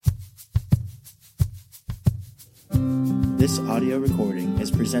This audio recording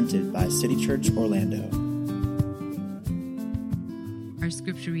is presented by City Church Orlando. Our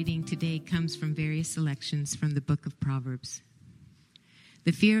scripture reading today comes from various selections from the book of Proverbs.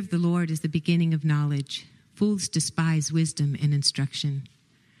 The fear of the Lord is the beginning of knowledge. Fools despise wisdom and instruction.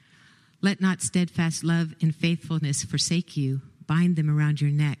 Let not steadfast love and faithfulness forsake you. Bind them around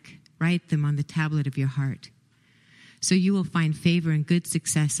your neck. Write them on the tablet of your heart. So you will find favor and good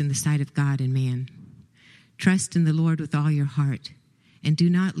success in the sight of God and man. Trust in the Lord with all your heart, and do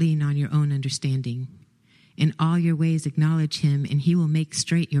not lean on your own understanding. In all your ways acknowledge him, and he will make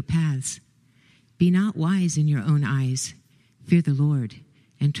straight your paths. Be not wise in your own eyes. Fear the Lord,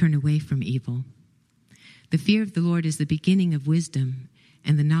 and turn away from evil. The fear of the Lord is the beginning of wisdom,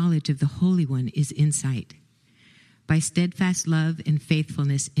 and the knowledge of the Holy One is insight. By steadfast love and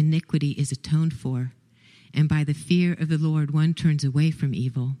faithfulness, iniquity is atoned for, and by the fear of the Lord one turns away from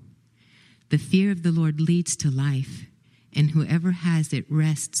evil. The fear of the Lord leads to life, and whoever has it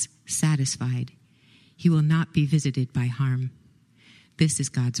rests satisfied. He will not be visited by harm. This is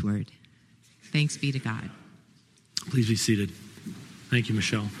God's word. Thanks be to God. Please be seated. Thank you,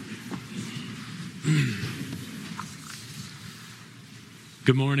 Michelle.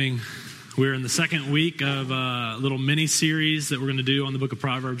 Good morning. We're in the second week of a little mini-series that we're going to do on the book of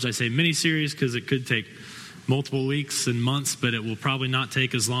Proverbs. I say mini-series because it could take multiple weeks and months, but it will probably not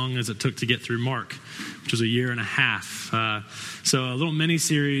take as long as it took to get through Mark, which was a year and a half. So a little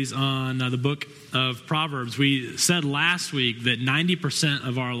mini-series on the book of Proverbs. We said last week that 90%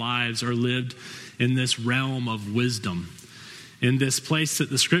 of our lives are lived in this realm of wisdom, in this place that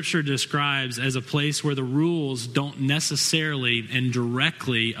the scripture describes as a place where the rules don't necessarily and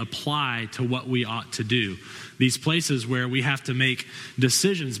directly apply to what we ought to do. These places where we have to make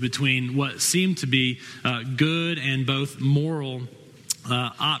decisions between what seem to be good and both moral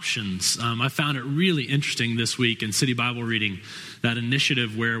options. I found it really interesting this week in City Bible Reading, that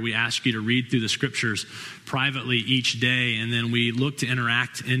initiative where we ask you to read through the scriptures privately each day, and then we look to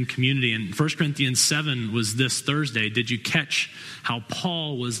interact in community. And 1 Corinthians 7 was this Thursday. Did you catch how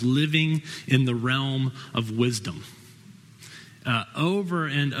Paul was living in the realm of wisdom? Over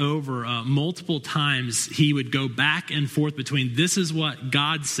and over, multiple times, he would go back and forth between this is what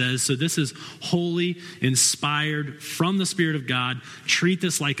God says, so this is holy, inspired from the Spirit of God. Treat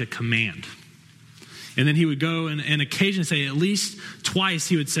this like a command. And then he would go and occasionally say, at least twice,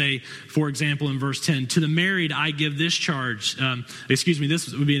 he would say, for example, in verse 10, to the married, I give this charge. This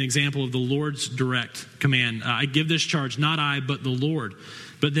would be an example of the Lord's direct command. I give this charge, not I, but the Lord.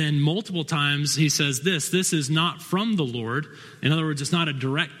 But then multiple times he says this is not from the Lord. In other words, it's not a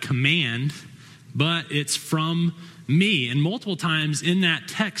direct command, but it's from me. And multiple times in that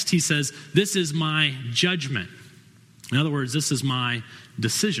text, he says, this is my judgment. In other words, this is my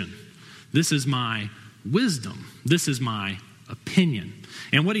decision. This is my wisdom. This is my opinion.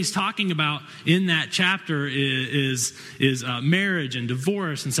 And what he's talking about in that chapter is marriage and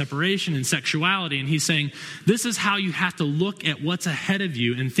divorce and separation and sexuality. And he's saying, this is how you have to look at what's ahead of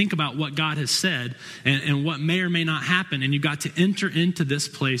you and think about what God has said and what may or may not happen. And you've got to enter into this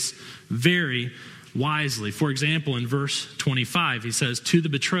place very wisely. For example, in verse 25, he says, to the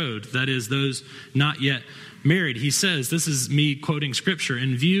betrothed, that is those not yet married, he says, this is me quoting scripture,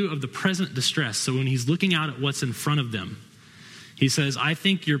 in view of the present distress. So when he's looking out at what's in front of them, he says, I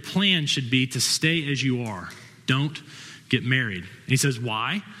think your plan should be to stay as you are. Don't get married. And he says,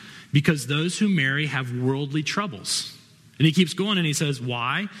 why? Because those who marry have worldly troubles. And he keeps going and he says,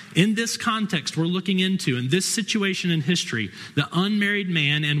 why? In this context we're looking into, in this situation in history, the unmarried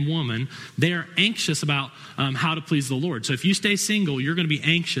man and woman, they are anxious about how to please the Lord. So if you stay single, you're going to be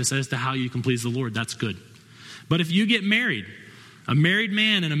anxious as to how you can please the Lord. That's good. But if you get married, a married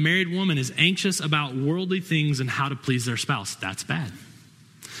man and a married woman is anxious about worldly things and how to please their spouse. That's bad.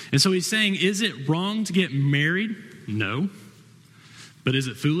 And so he's saying, is it wrong to get married? No. But is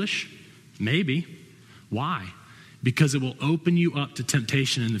it foolish? Maybe. Why? Because it will open you up to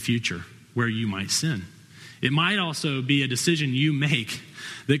temptation in the future where you might sin. It might also be a decision you make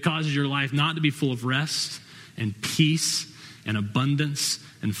that causes your life not to be full of rest and peace and abundance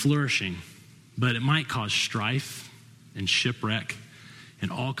and flourishing, but it might cause strife and shipwreck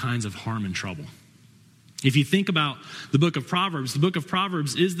and all kinds of harm and trouble. If you think about the book of Proverbs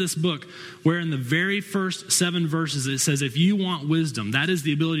is this book where in the very first 7 verses it says, if you want wisdom, that is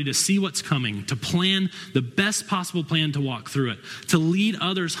the ability to see what's coming, to plan the best possible plan to walk through it, to lead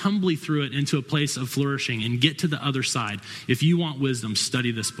others humbly through it into a place of flourishing and get to the other side. If you want wisdom,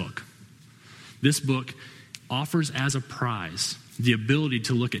 study this book. This book offers as a prize the ability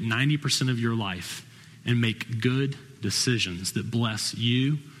to look at 90% of your life and make good decisions that bless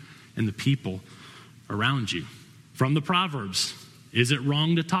you and the people around you. From the Proverbs, is it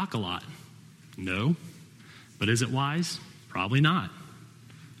wrong to talk a lot? No. But is it wise? Probably not.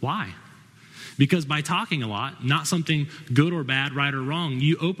 Why? Because by talking a lot, not something good or bad, right or wrong,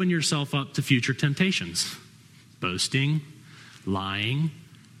 you open yourself up to future temptations. Boasting, lying,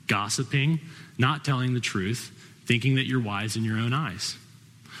 gossiping, not telling the truth, thinking that you're wise in your own eyes.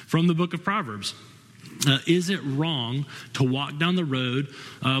 From the book of Proverbs, is it wrong to walk down the road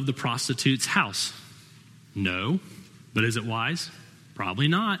of the prostitute's house? No. But is it wise? Probably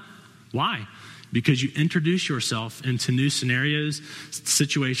not. Why? Because you introduce yourself into new scenarios,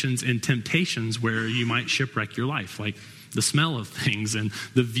 situations, and temptations where you might shipwreck your life, like the smell of things and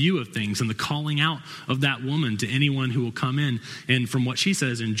the view of things and the calling out of that woman to anyone who will come in and, from what she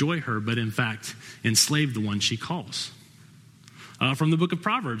says, enjoy her, but in fact, enslave the one she calls. From the book of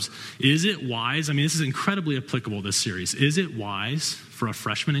Proverbs, is it wise? I mean, this is incredibly applicable, this series. Is it wise for a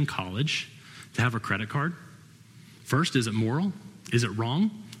freshman in college to have a credit card? First, is it moral? Is it wrong?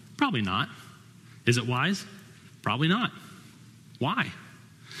 Probably not. Is it wise? Probably not. Why?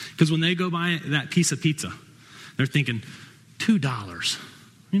 Because when they go buy that piece of pizza, they're thinking, $2.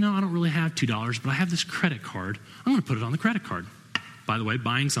 I don't really have $2, but I have this credit card. I'm going to put it on the credit card. By the way,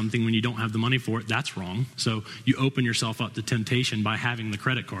 buying something when you don't have the money for it, that's wrong. So you open yourself up to temptation by having the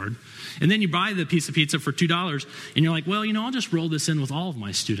credit card. And then you buy the piece of pizza for $2, and you're like, well, I'll just roll this in with all of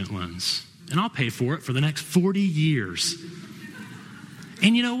my student loans, and I'll pay for it for the next 40 years.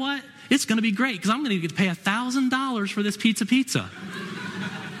 And you know what? It's going to be great because I'm going to get to pay $1,000 for this pizza.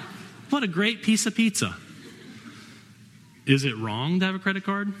 What a great piece of pizza. Is it wrong to have a credit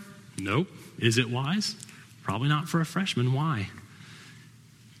card? Nope. Is it wise? Probably not for a freshman. Why?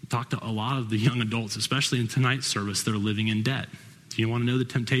 Talk to a lot of the young adults, especially in tonight's service, that are living in debt. Do you want to know the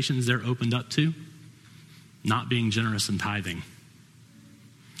temptations they're opened up to? Not being generous and tithing.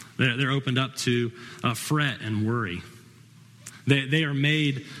 They're opened up to fret and worry. They are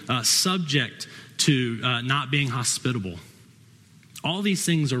made subject to not being hospitable. All these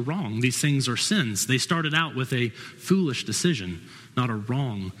things are wrong. These things are sins. They started out with a foolish decision, not a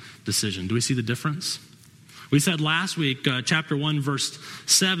wrong decision. Do we see the difference? We said last week, chapter 1, verse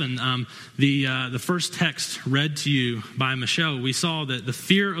 7, the first text read to you by Michelle, we saw that the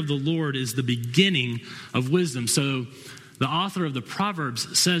fear of the Lord is the beginning of wisdom. So the author of the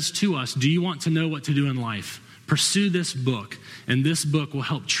Proverbs says to us, do you want to know what to do in life? Pursue this book, and this book will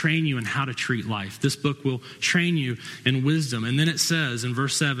help train you in how to treat life. This book will train you in wisdom. And then it says in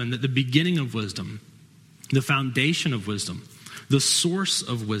verse 7 that the beginning of wisdom, the foundation of wisdom, the source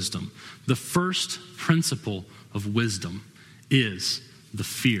of wisdom, the first principle of wisdom is the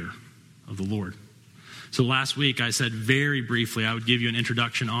fear of the Lord. So last week I said very briefly I would give you an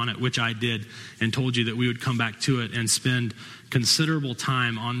introduction on it, which I did, and told you that we would come back to it and spend considerable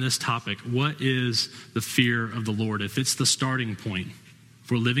time on this topic. What is the fear of the Lord? If it's the starting point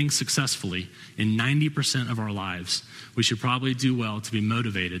for living successfully in 90% of our lives, we should probably do well to be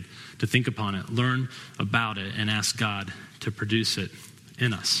motivated to think upon it, learn about it, and ask God to produce it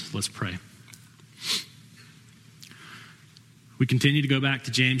in us. Let's pray. We continue to go back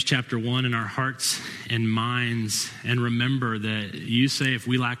to James chapter 1 in our hearts and minds and remember that you say if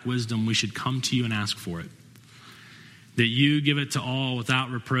we lack wisdom, we should come to you and ask for it. That you give it to all without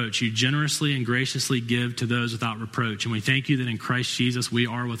reproach. You generously and graciously give to those without reproach. And we thank you that in Christ Jesus we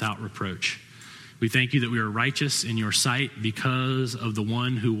are without reproach. We thank you that we are righteous in your sight because of the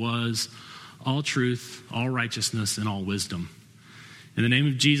one who was all truth, all righteousness, and all wisdom. In the name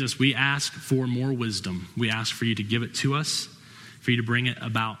of Jesus, we ask for more wisdom. We ask for you to give it to us, for you to bring it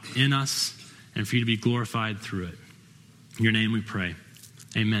about in us, and for you to be glorified through it. In your name we pray.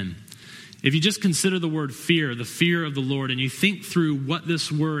 Amen. If you just consider the word fear, the fear of the Lord, and you think through what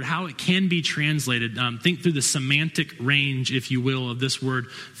this word, how it can be translated, think through the semantic range, if you will, of this word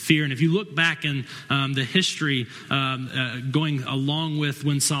fear. And if you look back in the history going along with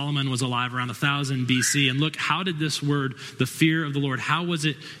when Solomon was alive around 1000 BC, and look, how did this word, the fear of the Lord, how was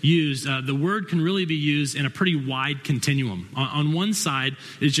it used? The word can really be used in a pretty wide continuum. On one side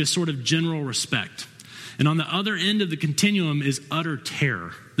is just sort of general respect. And on the other end of the continuum is utter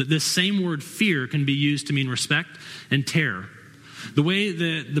terror. That this same word fear can be used to mean respect and terror. The way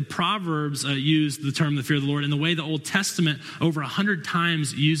that the Proverbs use the term the fear of the Lord, and the way the Old Testament over 100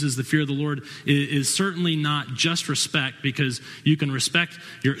 times uses the fear of the Lord is certainly not just respect, because you can respect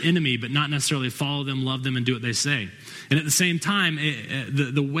your enemy but not necessarily follow them, love them, and do what they say. And at the same time,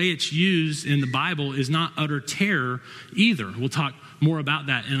 the way it's used in the Bible is not utter terror either. We'll talk more about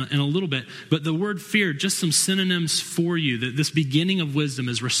that in a little bit. But the word fear, just some synonyms for you, that this beginning of wisdom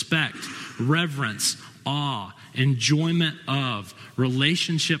is respect, reverence, awe, enjoyment of,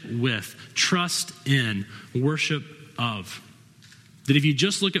 relationship with, trust in, worship of. That if you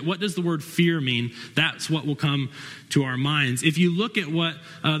just look at what does the word fear mean, that's what will come to our minds. If you look at what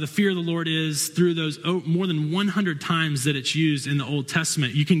the fear of the Lord is through those more than 100 times that it's used in the Old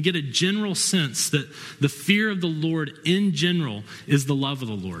Testament, you can get a general sense that the fear of the Lord in general is the love of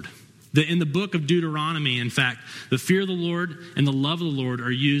the Lord. That in the book of Deuteronomy, in fact, the fear of the Lord and the love of the Lord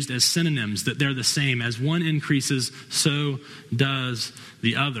are used as synonyms, that they're the same. As one increases, so does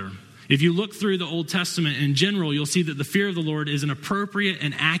the other. If you look through the Old Testament in general, you'll see that the fear of the Lord is an appropriate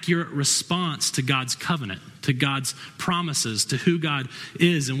and accurate response to God's covenant, to God's promises, to who God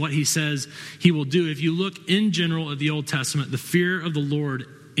is and what he says he will do. If you look in general at the Old Testament, the fear of the Lord,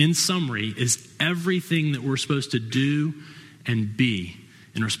 in summary, is everything that we're supposed to do and be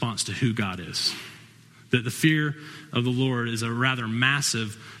in response to who God is. That the fear of the Lord is a rather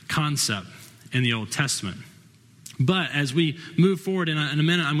massive concept in the Old Testament. But as we move forward, in a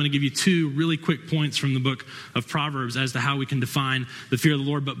minute, I'm going to give you two really quick points from the book of Proverbs as to how we can define the fear of the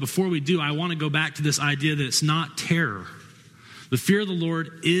Lord. But before we do, I want to go back to this idea that it's not terror. The fear of the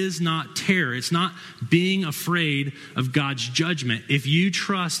Lord is not terror. It's not being afraid of God's judgment. If you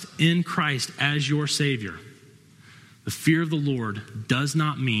trust in Christ as your Savior, the fear of the Lord does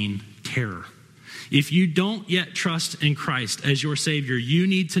not mean terror. If you don't yet trust in Christ as your Savior, you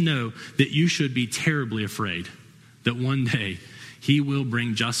need to know that you should be terribly afraid that one day he will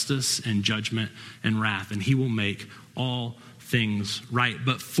bring justice and judgment and wrath, and he will make all things right.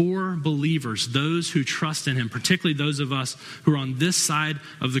 But for believers, those who trust in him, particularly those of us who are on this side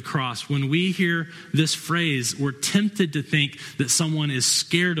of the cross, when we hear this phrase, we're tempted to think that someone is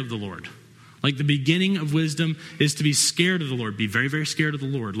scared of the Lord. Like the beginning of wisdom is to be scared of the Lord. Be very, very scared of the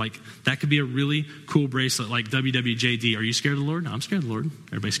Lord. Like that could be a really cool bracelet like WWJD. Are you scared of the Lord? No, I'm scared of the Lord.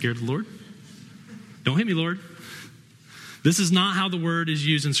 Everybody scared of the Lord? Don't hit me, Lord. This is not how the word is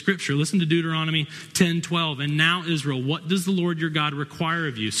used in Scripture. Listen to Deuteronomy 10:12. And now, Israel, what does the Lord your God require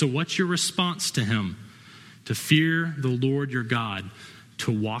of you? So what's your response to him? To fear the Lord your God,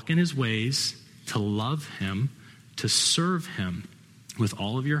 to walk in his ways, to love him, to serve him with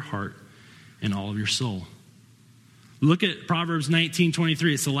all of your heart and all of your soul. Look at Proverbs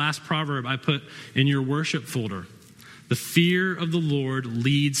 19:23. It's the last proverb I put in your worship folder. The fear of the Lord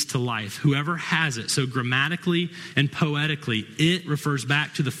leads to life. Whoever has it, so grammatically and poetically, it refers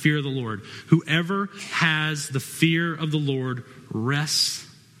back to the fear of the Lord. Whoever has the fear of the Lord rests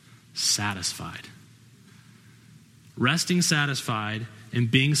satisfied. Resting satisfied and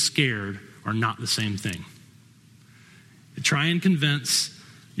being scared are not the same thing. Try and convince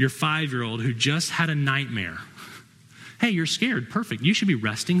your 5-year-old who just had a nightmare. Hey, you're scared. Perfect. You should be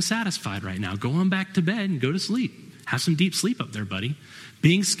resting satisfied right now. Go on back to bed and go to sleep. Have some deep sleep up there, buddy.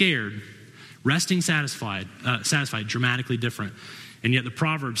 Being scared, resting satisfied, dramatically different. And yet the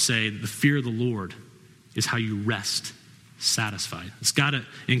Proverbs say the fear of the Lord is how you rest satisfied. It's got to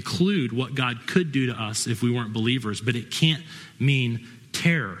include what God could do to us if we weren't believers, but it can't mean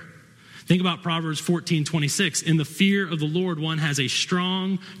terror. Think about Proverbs 14:26. In the fear of the Lord, one has a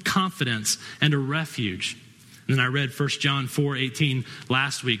strong confidence and a refuge. And then I read 1 John 4:18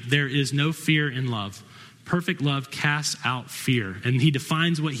 last week. There is no fear in love. Perfect love casts out fear. And he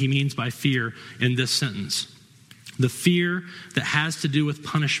defines what he means by fear in this sentence. The fear that has to do with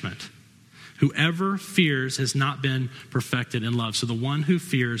punishment. Whoever fears has not been perfected in love. So the one who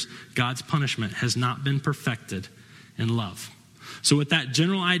fears God's punishment has not been perfected in love. So with that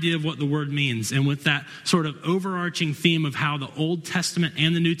general idea of what the word means, and with that sort of overarching theme of how the Old Testament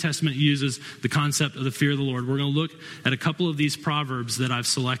and the New Testament uses the concept of the fear of the Lord, we're going to look at a couple of these proverbs that I've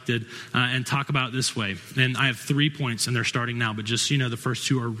selected and talk about it this way. And I have 3 points, and they're starting now, but just so you know, the first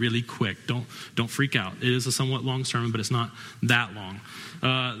 2 are really quick. Don't freak out. It is a somewhat long sermon, but it's not that long.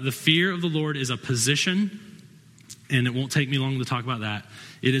 The fear of the Lord is a position, and it won't take me long to talk about that.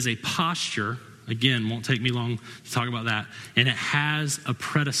 It is a posture. Again, won't take me long to talk about that. And it has a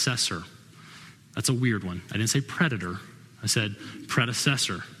predecessor. That's a weird one. I didn't say predator. I said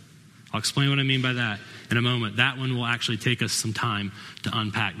predecessor. I'll explain what I mean by that in a moment. That one will actually take us some time to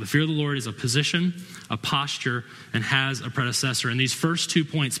unpack. The fear of the Lord is a position, a posture, and has a predecessor. And these first 2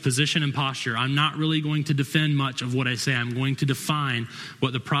 points, position and posture, I'm not really going to defend much of what I say. I'm going to define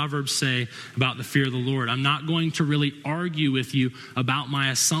what the Proverbs say about the fear of the Lord. I'm not going to really argue with you about my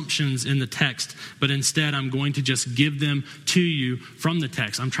assumptions in the text, but instead I'm going to just give them to you from the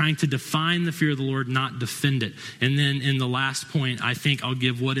text. I'm trying to define the fear of the Lord, not defend it. And then in the last point, I think I'll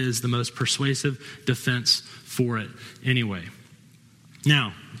give what is the most persuasive defense for it anyway.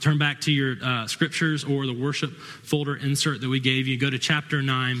 Now, turn back to your scriptures or the worship folder insert that we gave you. Go to chapter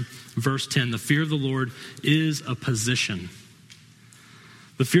 9, verse 10. The fear of the Lord is a position.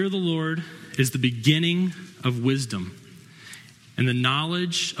 The fear of the Lord is the beginning of wisdom, and the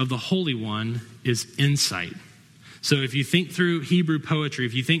knowledge of the Holy One is insight. So if you think through Hebrew poetry,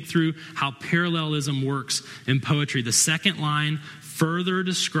 if you think through how parallelism works in poetry, the second line further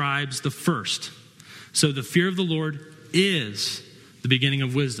describes the first. So the fear of the Lord is the beginning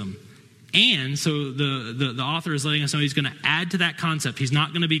of wisdom. And so the author is letting us know he's going to add to that concept. He's not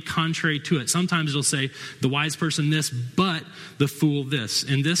going to be contrary to it. Sometimes it'll say the wise person this, but the fool this.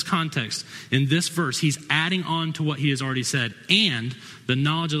 In this context, in this verse, he's adding on to what he has already said. And the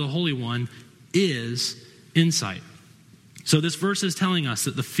knowledge of the Holy One is insight. So this verse is telling us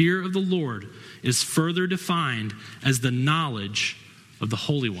that the fear of the Lord is further defined as the knowledge of the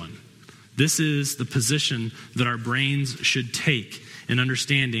Holy One. This is the position that our brains should take in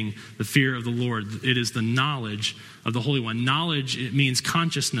understanding the fear of the Lord. It is the knowledge of the Holy One. Knowledge, it means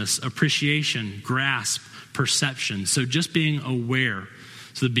consciousness, appreciation, grasp, perception. So just being aware.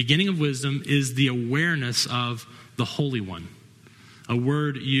 So the beginning of wisdom is the awareness of the Holy One. A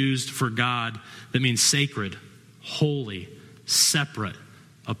word used for God that means sacred, holy, separate,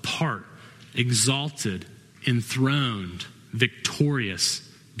 apart, exalted, enthroned, victorious,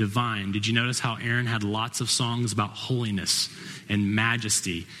 divine. Did you notice how Aaron had lots of songs about holiness and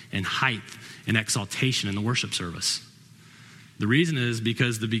majesty and height and exaltation in the worship service? The reason is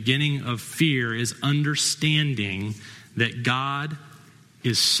because the beginning of fear is understanding that God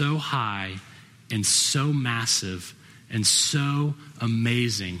is so high and so massive and so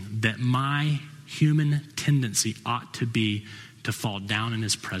amazing that my human tendency ought to be to fall down in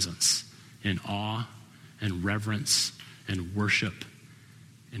his presence in awe and reverence and worship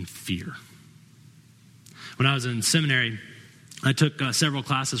and fear. When I was in seminary, I took several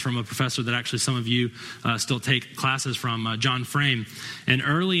classes from a professor that actually some of you still take classes from, John Frame. And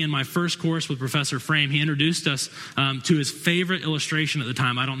early in my first course with Professor Frame, he introduced us to his favorite illustration at the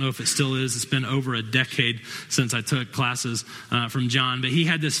time. I don't know if it still is. It's been over a decade since I took classes from John. But he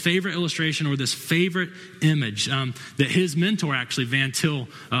had this favorite illustration or this favorite image that his mentor, actually, Van Til,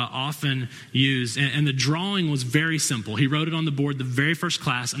 often used. And the drawing was very simple. He wrote it on the board the very first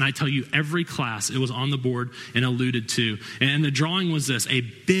class. And I tell you, every class, it was on the board and alluded to. And the drawing was this: a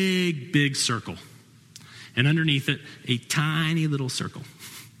big, big circle. And underneath it, a tiny little circle.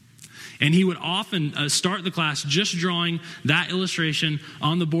 And he would often start the class just drawing that illustration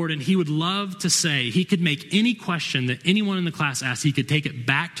on the board. And he would love to say, he could make any question that anyone in the class asked, he could take it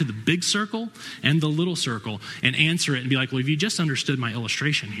back to the big circle and the little circle and answer it and be like, well, if you just understood my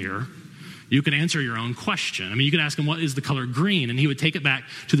illustration here, you could answer your own question. I mean, you could ask him, what is the color green? And he would take it back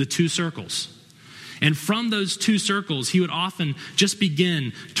to the two circles. And from those two circles, he would often just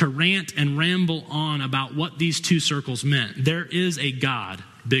begin to rant and ramble on about what these two circles meant. There is a God,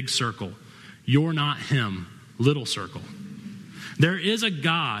 big circle. You're not him, little circle. There is a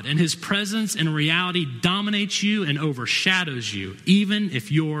God, and his presence and reality dominates you and overshadows you, even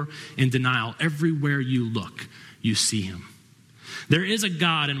if you're in denial. Everywhere you look, you see him. There is a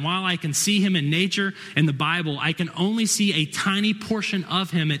God, and while I can see him in nature and the Bible, I can only see a tiny portion of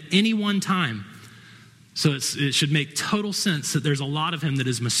him at any one time. So it should make total sense that there's a lot of him that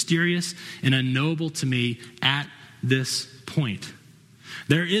is mysterious and unknowable to me at this point.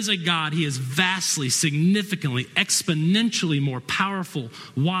 There is a God. He is vastly, significantly, exponentially more powerful,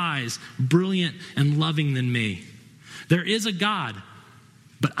 wise, brilliant, and loving than me. There is a God,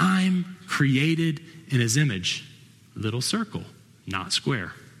 but I'm created in his image. Little circle, not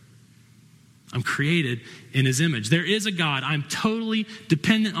square. I'm created in his image. There is a God. I'm totally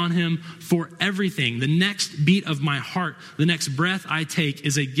dependent on him for everything. The next beat of my heart, the next breath I take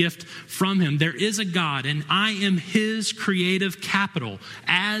is a gift from him. There is a God, and I am his creative capital.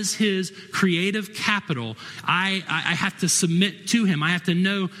 As his creative capital, I have to submit to him. I have to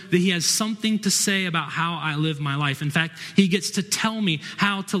know that he has something to say about how I live my life. In fact, he gets to tell me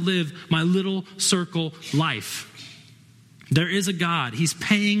how to live my little circle life. There is a God. He's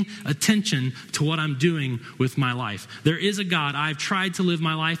paying attention to what I'm doing with my life. There is a God. I've tried to live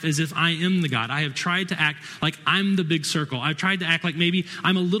my life as if I am the God. I have tried to act like I'm the big circle. I've tried to act like maybe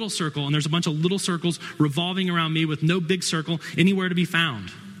I'm a little circle and there's a bunch of little circles revolving around me with no big circle anywhere to be found.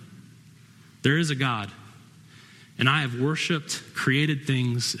 There is a God. And I have worshiped created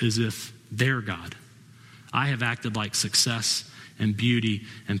things as if they're God. I have acted like success and beauty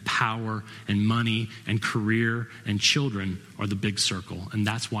and power and money and career and children are the big circle. And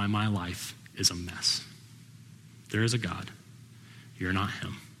that's why my life is a mess. There is a God. You're not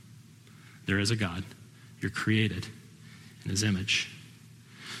him. There is a God. You're created in his image.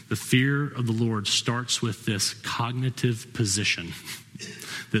 The fear of the Lord starts with this cognitive position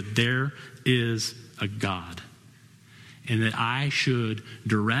that there is a God. and that I should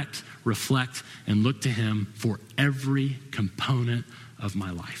direct, reflect, and look to him for every component of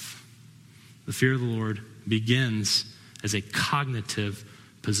my life. The fear of the Lord begins as a cognitive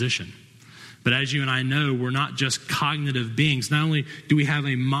position. But as you and I know, we're not just cognitive beings. Not only do we have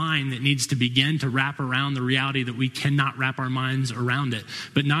a mind that needs to begin to wrap around the reality that we cannot wrap our minds around it,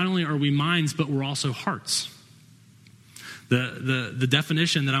 but not only are we minds, but we're also hearts. The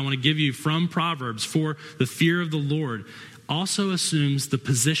definition that I want to give you from Proverbs for the fear of the Lord also assumes the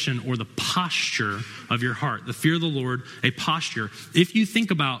position or the posture of your heart. The fear of the Lord, a posture. If you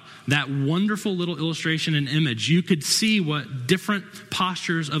think about that wonderful little illustration and image, you could see what different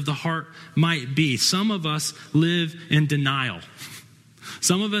postures of the heart might be. Some of us live in denial.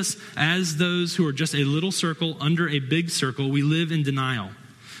 Some of us, as those who are just a little circle under a big circle, we live in denial.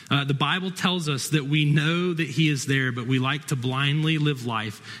 The Bible tells us that we know that he is there, but we like to blindly live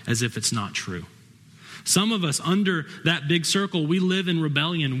life as if it's not true. Some of us under that big circle, we live in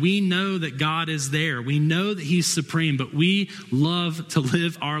rebellion. We know that God is there. We know that he's supreme, but we love to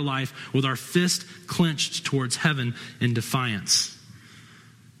live our life with our fist clenched towards heaven in defiance.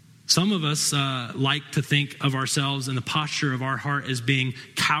 Some of us like to think of ourselves and the posture of our heart as being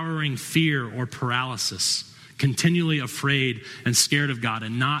cowering fear or paralysis, continually afraid and scared of God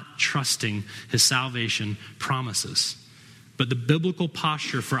and not trusting his salvation promises. But the biblical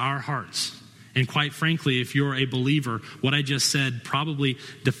posture for our hearts, and quite frankly, if you're a believer, what I just said probably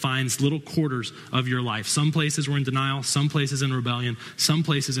defines little quarters of your life. Some places we're in denial, some places in rebellion, some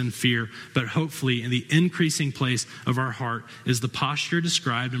places in fear, but hopefully in the increasing place of our heart is the posture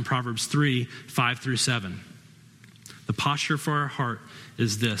described in Proverbs 3, 5 through 7. The posture for our heart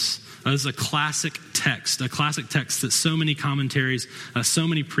is this. This is a classic text that so many commentaries, so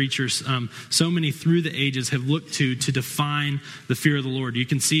many preachers, so many through the ages have looked to define the fear of the Lord. You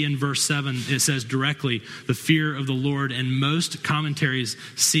can see in verse 7, it says directly, the fear of the Lord, and most commentaries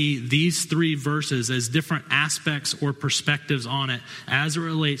see these three verses as different aspects or perspectives on it as it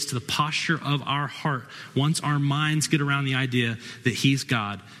relates to the posture of our heart once our minds get around the idea that he's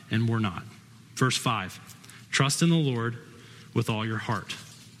God and we're not. Verse 5, trust in the Lord with all your heart.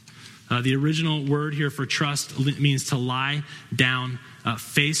 The original word here for trust means to lie down,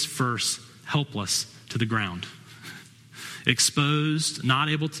 face first, helpless to the ground. Exposed, not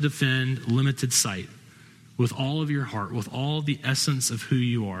able to defend, limited sight. With all of your heart, with all the essence of who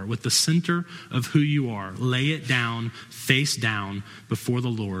you are, with the center of who you are, lay it down, face down before the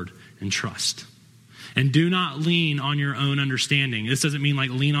Lord and trust. And do not lean on your own understanding. This doesn't mean like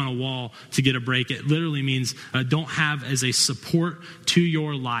lean on a wall to get a break. It literally means don't have as a support to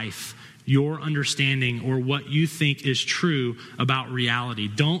your life your understanding or what you think is true about reality.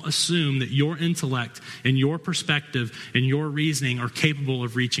 Don't assume that your intellect and your perspective and your reasoning are capable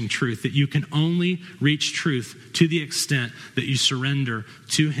of reaching truth, that you can only reach truth to the extent that you surrender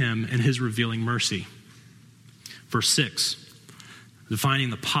to him and his revealing mercy. Verse 6,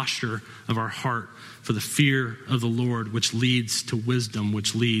 defining the posture of our heart for the fear of the Lord, which leads to wisdom,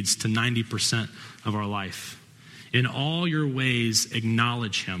 which leads to 90% of our life. In all your ways,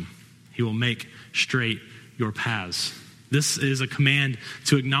 acknowledge him. He will make straight your paths. This is a command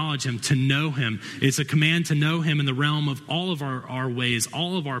to acknowledge him, to know him. It's a command to know him in the realm of all of our ways,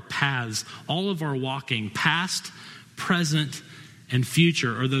 all of our paths, all of our walking, past, present, and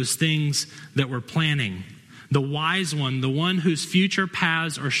future are those things that we're planning. The wise one, the one whose future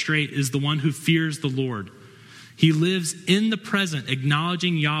paths are straight, is the one who fears the Lord. He lives in the present,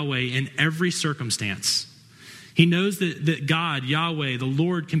 acknowledging Yahweh in every circumstance. He knows that God, Yahweh, the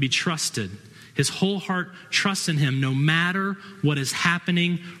Lord, can be trusted. His whole heart trusts in him no matter what is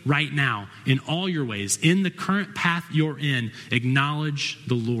happening right now. In all your ways, in the current path you're in, acknowledge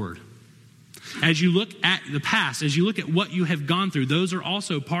the Lord. As you look at the past, as you look at what you have gone through, those are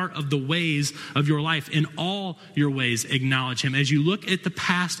also part of the ways of your life. In all your ways, acknowledge him. As you look at the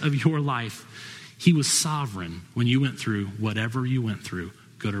past of your life, he was sovereign when you went through whatever you went through,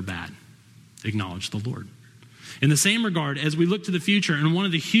 good or bad. Acknowledge the Lord. In the same regard, as we look to the future, and one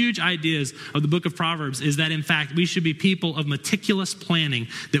of the huge ideas of the book of Proverbs is that, in fact, we should be people of meticulous planning,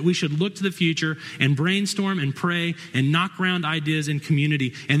 that we should look to the future and brainstorm and pray and knock around ideas in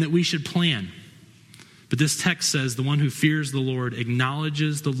community, and that we should plan. But this text says the one who fears the Lord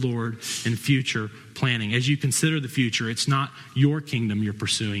acknowledges the Lord in future planning. As you consider the future, it's not your kingdom you're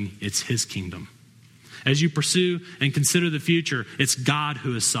pursuing, it's his kingdom. As you pursue and consider the future, it's God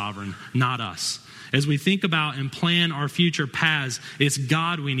who is sovereign, not us. As we think about and plan our future paths, it's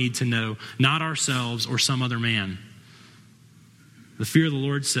God we need to know, not ourselves or some other man. The fear of the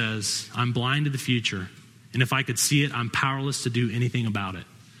Lord says, I'm blind to the future, and if I could see it, I'm powerless to do anything about it.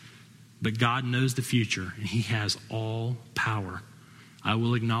 but God knows the future, and he has all power. I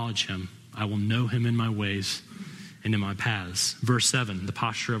will acknowledge him. I will know him in my ways and in my paths. Verse 7, the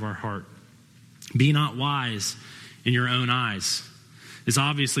posture of our heart. Be not wise in your own eyes. Is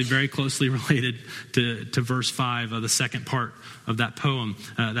obviously very closely related to verse 5 of the second part of that poem,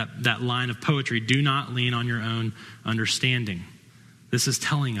 that line of poetry. Do not lean on your own understanding. This is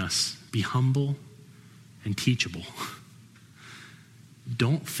telling us, be humble and teachable.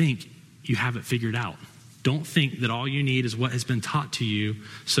 Don't think you have it figured out. Don't think that all you need is what has been taught to you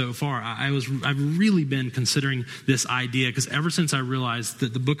so far. I've really been considering this idea because ever since I realized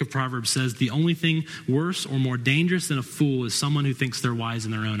that the book of Proverbs says the only thing worse or more dangerous than a fool is someone who thinks they're wise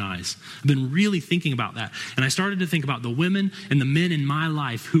in their own eyes. I've been really thinking about that. And I started to think about the women and the men in my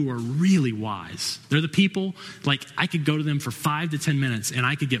life who are really wise. They're the people, like I could go to them for 5 to 10 minutes and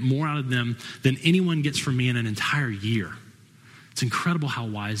I could get more out of them than anyone gets from me in an entire year. It's incredible how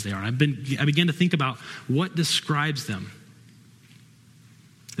wise they are. I began to think about what describes them.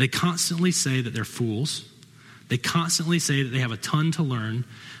 They constantly say that they're fools. They constantly say that they have a ton to learn.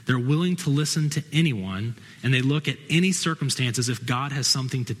 They're willing to listen to anyone, and they look at any circumstance as if God has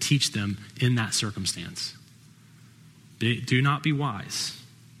something to teach them in that circumstance. Do not be wise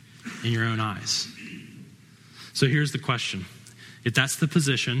in your own eyes. So here's the question. If that's the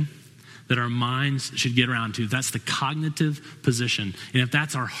position that our minds should get around to, that's the cognitive position, and if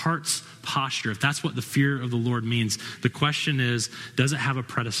that's our heart's posture, if that's what the fear of the Lord means, the question is, does it have a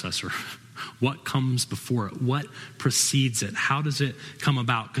predecessor? What comes before it? What precedes it? How does it come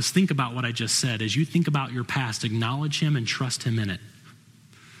about? Because think about what I just said. As you think about your past, acknowledge him and trust him in it.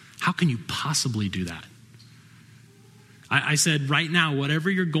 How can you possibly do that? I said right now, whatever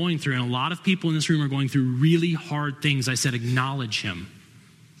you're going through, and a lot of people in this room are going through really hard things, I said acknowledge him.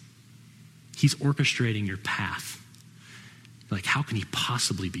 He's orchestrating your path. Like, how can he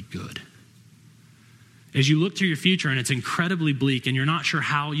possibly be good? As you look to your future and it's incredibly bleak and you're not sure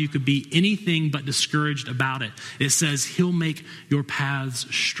how you could be anything but discouraged about it, it says he'll make your paths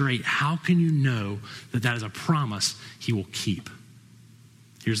straight. How can you know that that is a promise he will keep?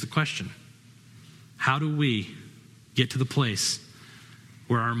 Here's the question. How do we get to the place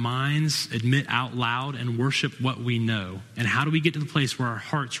where our minds admit out loud and worship what we know? And how do we get to the place where our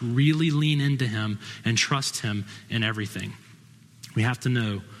hearts really lean into him and trust him in everything? We have to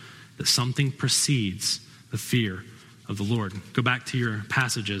know that something precedes the fear of the Lord. Go back to your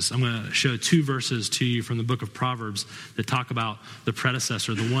passages. I'm going to show 2 verses to you from the book of Proverbs that talk about the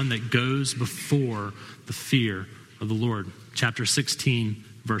predecessor, the one that goes before the fear of the Lord. Chapter 16,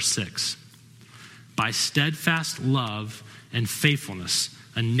 verse 6. By steadfast love and faithfulness,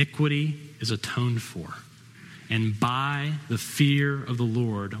 iniquity is atoned for. And by the fear of the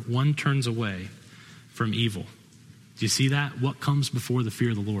Lord, one turns away from evil. Do you see that? What comes before the fear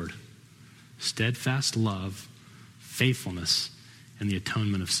of the Lord? Steadfast love, faithfulness, and the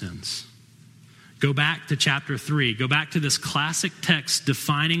atonement of sins. Go back to chapter 3. Go back to this classic text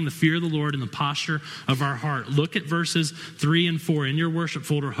defining the fear of the Lord and the posture of our heart. Look at verses 3 and 4. In your worship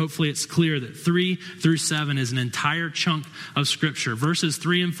folder, hopefully it's clear that 3 through 7 is an entire chunk of Scripture. Verses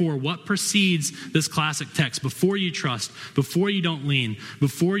 3 and 4, what precedes this classic text? Before you trust, before you don't lean,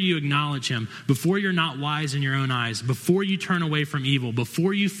 before you acknowledge him, before you're not wise in your own eyes, before you turn away from evil,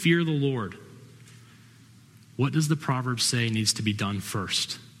 before you fear the Lord, what does the Proverbs say needs to be done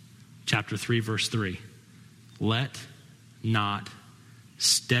first? Chapter 3, verse 3. Let not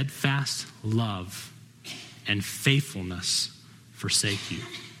steadfast love and faithfulness forsake you.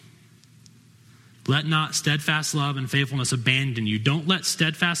 Let not steadfast love and faithfulness abandon you. Don't let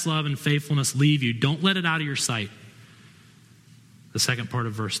steadfast love and faithfulness leave you. Don't let it out of your sight. The second part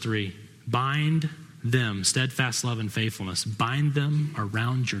of verse 3. Bind them, steadfast love and faithfulness, bind them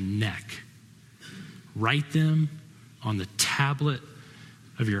around your neck. Write them on the tablet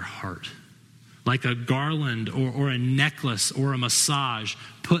of your heart. Like a garland or a necklace or a massage,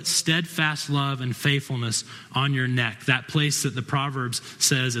 put steadfast love and faithfulness on your neck. That place that the Proverbs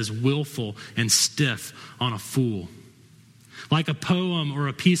says is willful and stiff on a fool. Like a poem or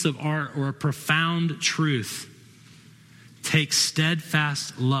a piece of art or a profound truth, take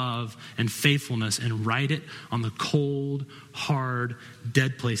steadfast love and faithfulness and write it on the cold, hard,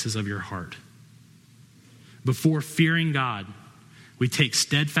 dead places of your heart. Before fearing God, we take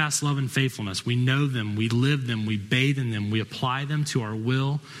steadfast love and faithfulness. We know them, we live them, we bathe in them, we apply them to our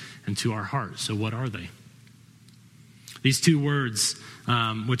will and to our heart. So what are they? These 2 words,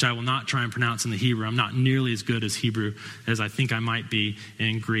 which I will not try and pronounce in the Hebrew. I'm not nearly as good as Hebrew as I think I might be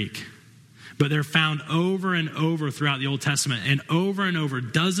in Greek. But they're found over and over throughout the Old Testament, and over,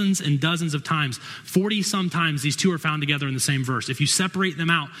 dozens and dozens of times, 40 sometimes these two are found together in the same verse. If you separate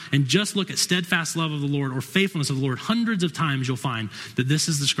them out and just look at steadfast love of the Lord or faithfulness of the Lord, hundreds of times you'll find that this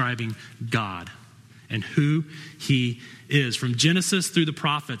is describing God and who he is. From Genesis through the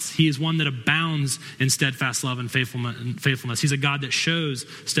prophets, he is one that abounds in steadfast love and faithfulness. He's a God that shows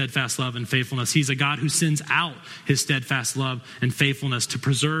steadfast love and faithfulness. He's a God who sends out his steadfast love and faithfulness to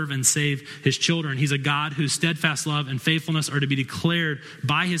preserve and save his children. He's a God whose steadfast love and faithfulness are to be declared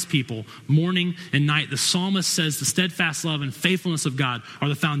by his people morning and night. The psalmist says the steadfast love and faithfulness of God are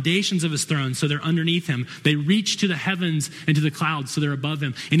the foundations of his throne, so they're underneath him. They reach to the heavens and to the clouds, so they're above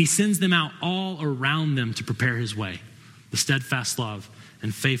him. And he sends them out all around them to prepare his way. The steadfast love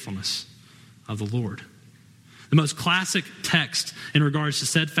and faithfulness of the Lord. The most classic text in regards to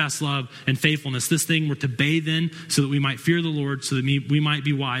steadfast love and faithfulness, this thing we're to bathe in so that we might fear the Lord, so that we might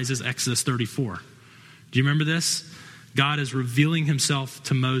be wise, is Exodus 34. Do you remember this? God is revealing himself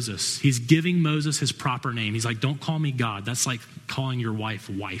to Moses. He's giving Moses his proper name. He's like, don't call me God. That's like calling your wife.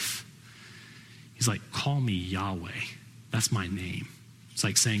 He's like, call me Yahweh. That's my name. It's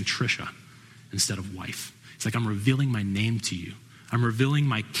like saying Trisha instead of wife. It's like, I'm revealing my name to you. I'm revealing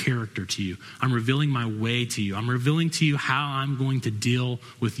my character to you. I'm revealing my way to you. I'm revealing to you how I'm going to deal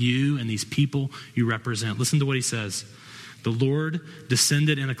with you and these people you represent. Listen to what he says. The Lord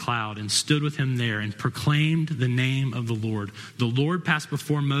descended in a cloud and stood with him there and proclaimed the name of the Lord. The Lord passed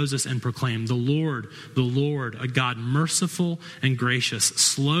before Moses and proclaimed, the Lord, a God merciful and gracious,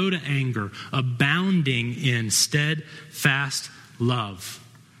 slow to anger, abounding in steadfast love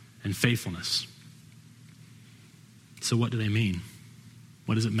and faithfulness. So what do they mean?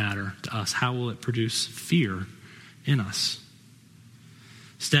 What does it matter to us? How will it produce fear in us?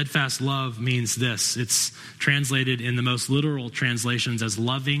 Steadfast love means this. It's translated in the most literal translations as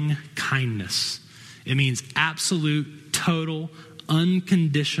loving kindness. It means absolute, total,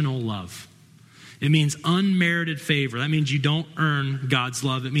 unconditional love. It means unmerited favor. That means you don't earn God's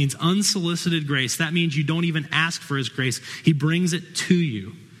love. It means unsolicited grace. That means you don't even ask for his grace. He brings it to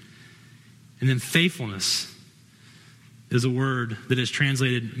you. And then faithfulness is a word that is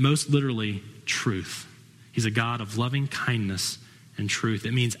translated most literally truth. He's a God of loving kindness and truth.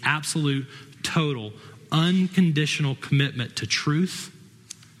 It means absolute, total, unconditional commitment to truth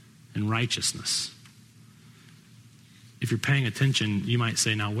and righteousness. If you're paying attention, you might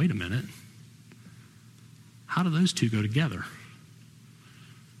say, now wait a minute. How do those two go together?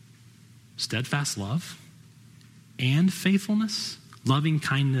 Steadfast love and faithfulness, loving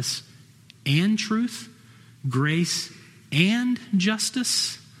kindness and truth, grace and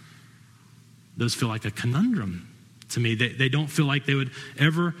justice. Those feel like a conundrum to me. They don't feel like they would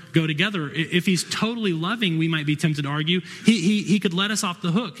ever go together. If he's totally loving, we might be tempted to argue, he could let us off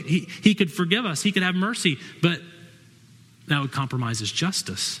the hook. He could forgive us. He could have mercy, but that would compromise his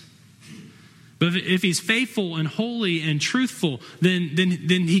justice. But if he's faithful and holy and truthful, then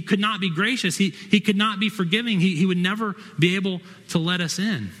he could not be gracious. He could not be forgiving. He would never be able to let us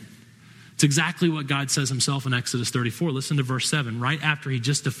in. It's exactly what God says himself in Exodus 34. Listen to verse 7, right after he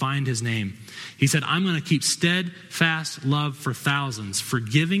just defined his name. He said, I'm going to keep steadfast love for thousands,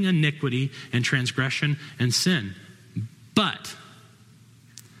 forgiving iniquity and transgression and sin. But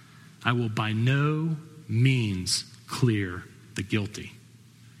I will by no means clear the guilty.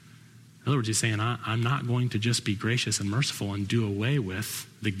 In other words, he's saying, I'm not going to just be gracious and merciful and do away with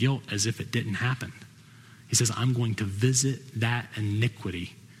the guilt as if it didn't happen. He says, I'm going to visit that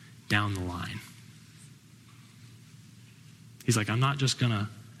iniquity down the line. He's like, I'm not just going to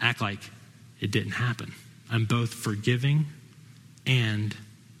act like it didn't happen. I'm both forgiving and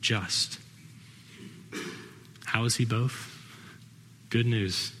just. How is he both? Good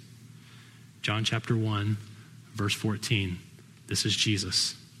news. John chapter 1, verse 14. This is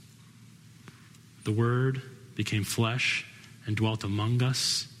Jesus. The Word became flesh and dwelt among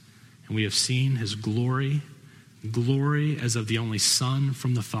us, and we have seen his glory as of the only Son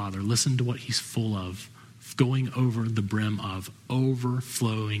from the Father. Listen to what he's full of, going over the brim of,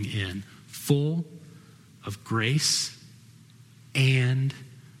 overflowing in, full of grace and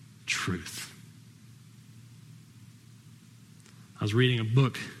truth. I was reading a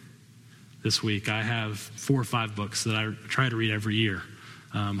book this week. I have 4 or 5 books that I try to read every year.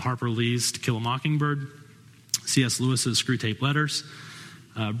 Harper Lee's To Kill a Mockingbird, C.S. Lewis's Screwtape Letters,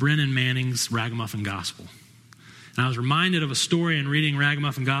 Brennan Manning's Ragamuffin Gospel. And I was reminded of a story in reading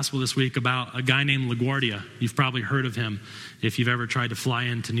Ragamuffin Gospel this week about a guy named LaGuardia. You've probably heard of him if you've ever tried to fly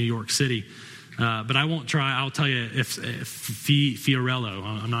into New York City. But I won't try. I'll tell you if Fiorello.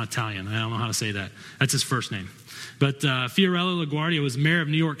 I'm not Italian. I don't know how to say that. That's his first name. But Fiorello LaGuardia was mayor of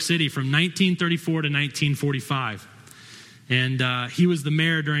New York City from 1934 to 1945. And he was the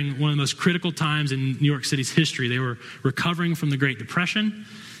mayor during one of the most critical times in New York City's history. They were recovering from the Great Depression,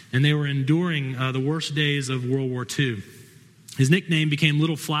 and they were enduring the worst days of World War II. His nickname became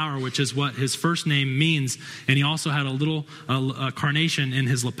Little Flower, which is what his first name means. And he also had a little carnation in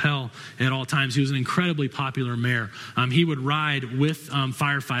his lapel at all times. He was an incredibly popular mayor. He would ride with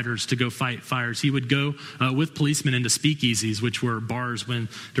firefighters to go fight fires. He would go with policemen into speakeasies, which were bars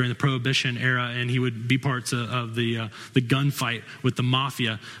during the Prohibition era, and he would be parts of the gunfight with the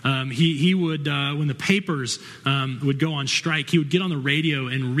mafia. He would, when the papers would go on strike, he would get on the radio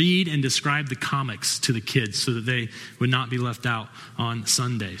and read and describe the comics to the kids so that they would not be left out on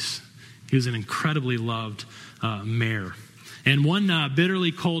Sundays. He was an incredibly loved mayor. And one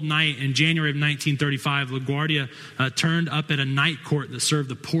bitterly cold night in January of 1935, LaGuardia turned up at a night court that served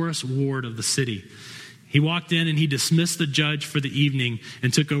the poorest ward of the city. He walked in and he dismissed the judge for the evening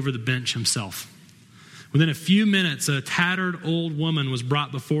and took over the bench himself. Within a few minutes, a tattered old woman was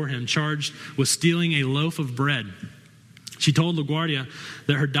brought before him, charged with stealing a loaf of bread. She told LaGuardia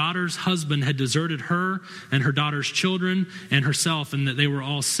that her daughter's husband had deserted her and her daughter's children and herself, and that they were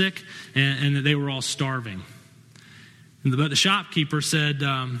all sick and that they were all starving. But the shopkeeper said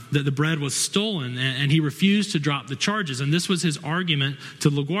that the bread was stolen, and he refused to drop the charges. And this was his argument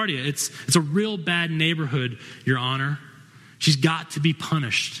to LaGuardia. It's a real bad neighborhood, Your Honor. She's got to be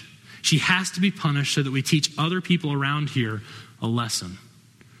punished. She has to be punished so that we teach other people around here a lesson.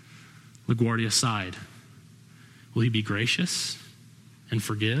 LaGuardia sighed. Will he be gracious and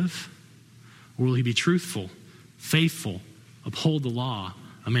forgive? Or will he be truthful, faithful, uphold the law,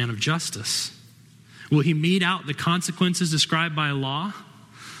 a man of justice? Will he mete out the consequences described by law?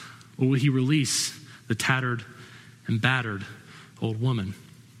 Or will he release the tattered and battered old woman?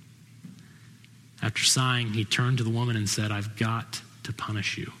 After sighing, he turned to the woman and said, I've got to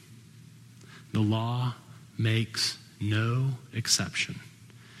punish you. The law makes no exception.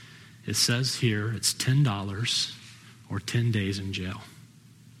 It says here it's $10 or 10 days in jail.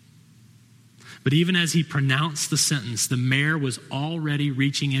 But even as he pronounced the sentence, the mayor was already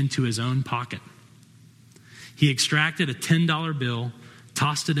reaching into his own pocket. He extracted a $10 bill,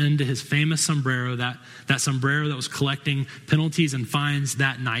 tossed it into his famous sombrero, that sombrero that was collecting penalties and fines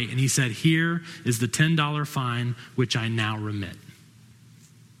that night, and he said, here is the $10 fine which I now remit.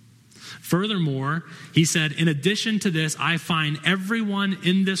 Furthermore, he said, in addition to this, I fine everyone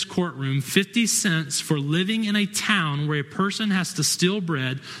in this courtroom 50 cents for living in a town where a person has to steal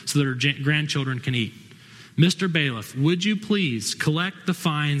bread so that her grandchildren can eat. Mr. Bailiff, would you please collect the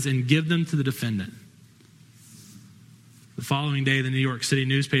fines and give them to the defendant? The following day, the New York City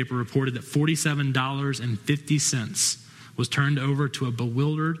newspaper reported that $47.50 was turned over to a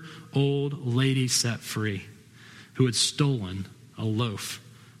bewildered old lady set free who had stolen a loaf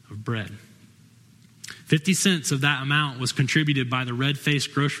of bread. 50 cents of that amount was contributed by the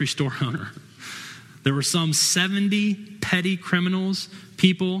red-faced grocery store owner. There were some 70 petty criminals,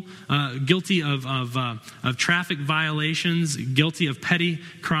 people guilty of traffic violations, guilty of petty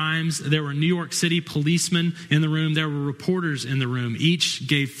crimes. There were New York City policemen in the room. There were reporters in the room. Each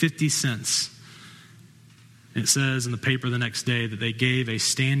gave 50 cents. It says in the paper the next day that they gave a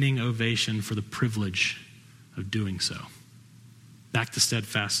standing ovation for the privilege of doing so. Back to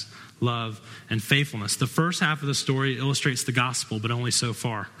steadfast love and faithfulness. The first half of the story illustrates the gospel, but only so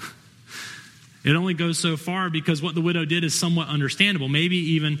far. It only goes so far because what the widow did is somewhat understandable, maybe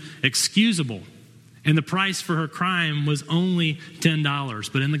even excusable. And the price for her crime was only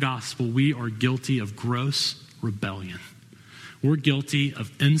 $10. But in the gospel, we are guilty of gross rebellion. We're guilty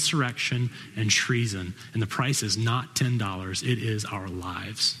of insurrection and treason. And the price is not $10, it is our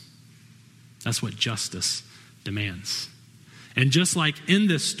lives. That's what justice demands. And just like in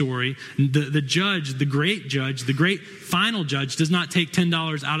this story, the judge, the great final judge, does not take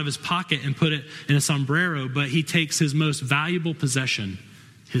 $10 out of his pocket and put it in a sombrero, but he takes his most valuable possession,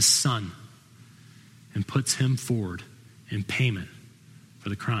 his son, and puts him forward in payment for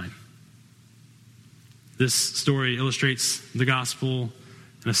the crime. This story illustrates the gospel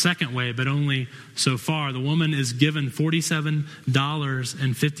in a second way, but only so far. The woman is given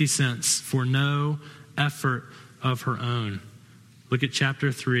 $47.50 for no effort of her own. Look at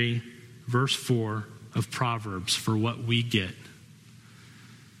chapter 3, verse 4 of Proverbs for what we get.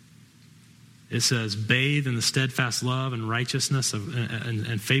 It says, bathe in the steadfast love and righteousness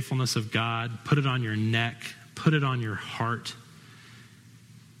and faithfulness of God. Put it on your neck. Put it on your heart.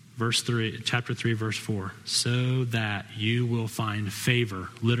 Chapter 3, verse 4. So that you will find favor.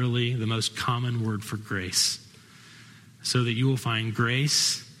 Literally, the most common word for grace. So that you will find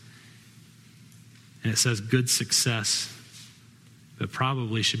grace And it says good success, but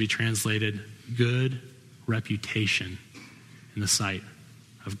probably should be translated good reputation in the sight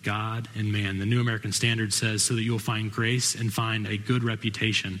of God and man. The New American Standard says, so that you will find grace and find a good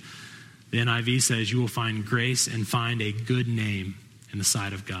reputation. The NIV says, you will find grace and find a good name in the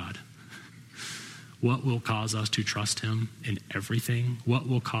sight of God. What will cause us to trust him in everything? What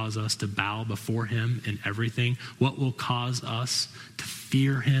will cause us to bow before him in everything? What will cause us to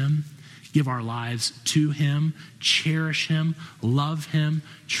fear him, give our lives to him, cherish him, love him,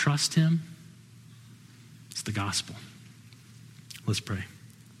 trust him? It's the gospel. Let's pray.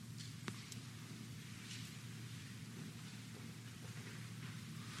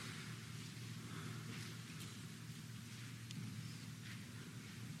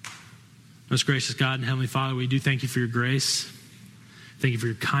 Most gracious God and Heavenly Father, we do thank you for your grace. Thank you for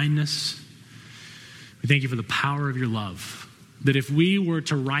your kindness. We thank you for the power of your love. That if we were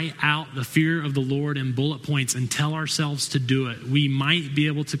to write out the fear of the Lord in bullet points and tell ourselves to do it, we might be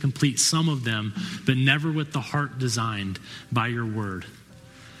able to complete some of them, but never with the heart designed by your word.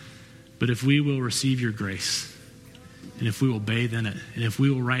 But if we will receive your grace, and if we will bathe in it, and if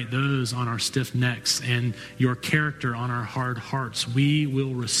we will write those on our stiff necks and your character on our hard hearts, we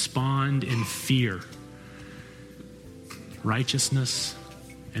will respond in fear, righteousness,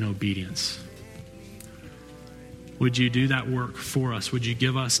 and obedience. Would you do that work for us? Would you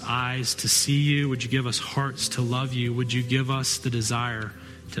give us eyes to see you? Would you give us hearts to love you? Would you give us the desire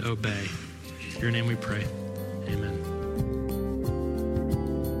to obey? In your name we pray. Amen.